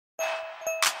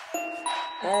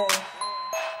Hey,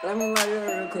 let me light it up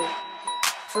real quick.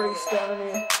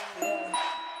 Freestyling in.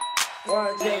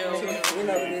 YJ, you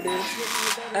know what it is.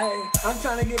 Hey, I'm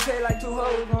tryna get paid like 2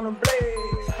 hoes on a blade.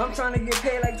 I'm tryna get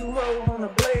paid like 2 hoes on a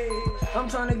blade. I'm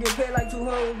tryna get paid like 2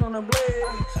 hoes on a blade.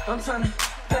 I'm tryna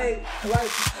pay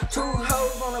like 2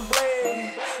 hoes on a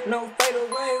blade. No fatal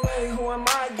way, who am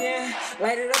I again?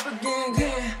 Light it up again.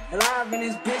 Live in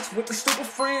this bitch with the stupid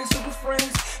friends.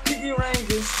 Kiki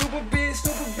Rangers, stupid bitch.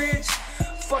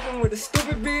 Fucking with a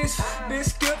stupid bitch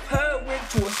skip her, went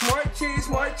to a smart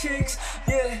chicks,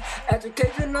 yeah,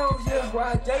 educational, yeah,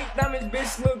 YJ diamonds,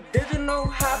 bitch look digital,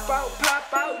 hop out,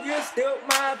 yeah, still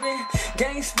mobbing,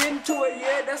 gang spin to it,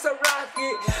 yeah, that's a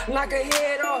rocket, knock a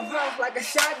head off like a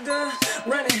shotgun,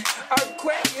 running,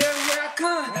 earthquake, yeah, here I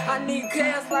come, I need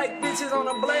cash like bitches on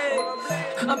a blade,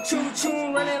 I'm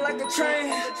choo-choo running like a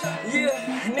train,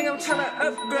 yeah, nigga, I'm tryna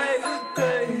upgrade.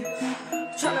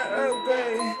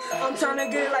 I'm tryna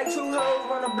get like 2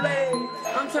 hoes on a blade.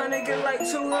 I'm tryna get like 2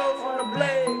 hoes on a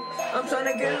blade. I'm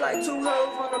tryna get like 2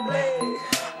 hoes on a blade.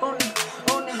 On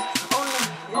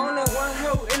the 1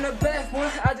 hoe in the back, one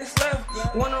I just left,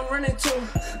 one I'm running to.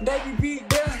 Baby beat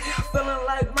there, feeling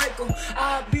like Michael.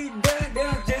 I beat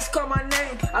there, just call my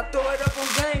name. I throw it up on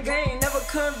gang, never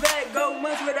come back. Go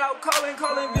months without calling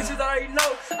bitches I already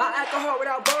know. I alcohol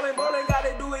without bowling,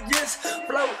 gotta do it just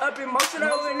flow up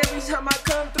emotional. And every time I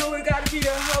come through, it gotta be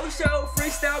a whole show.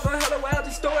 Freestyle, go hella wild,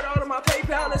 just stored all of my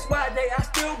PayPal. That's why I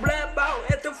still blab out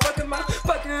at the fucking mouth,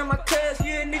 fucking in my cuz.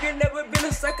 Yeah, nigga never been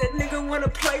a sucker, nigga wanna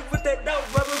play with that dope.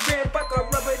 Rubber band bucker,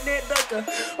 rubber band ducker,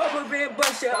 rubber band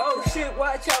buster. Oh shit,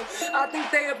 watch out, I think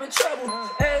they up in trouble.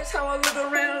 Every time I look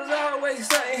around, there's always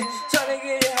something. Tryna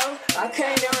get it home, I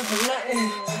came down for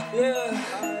nothing. Yeah.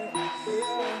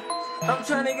 I'm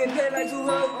tryna get paid like 2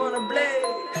 hoes on a blade.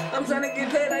 I'm tryna get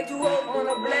paid like 2 hoes on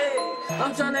a blade.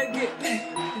 I'm tryna get paid.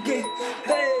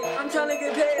 I'm tryna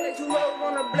get paid like 2 hoes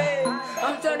on a blade.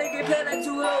 I'm tryna get paid like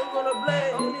 2 hoes on a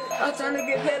blade. I'm tryna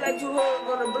get paid like 2 hoes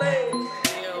on a blade.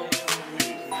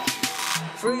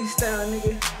 Freestyle,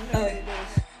 nigga. Hey,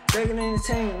 Dragon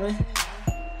Entertainment, man.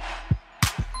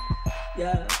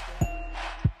 Yeah.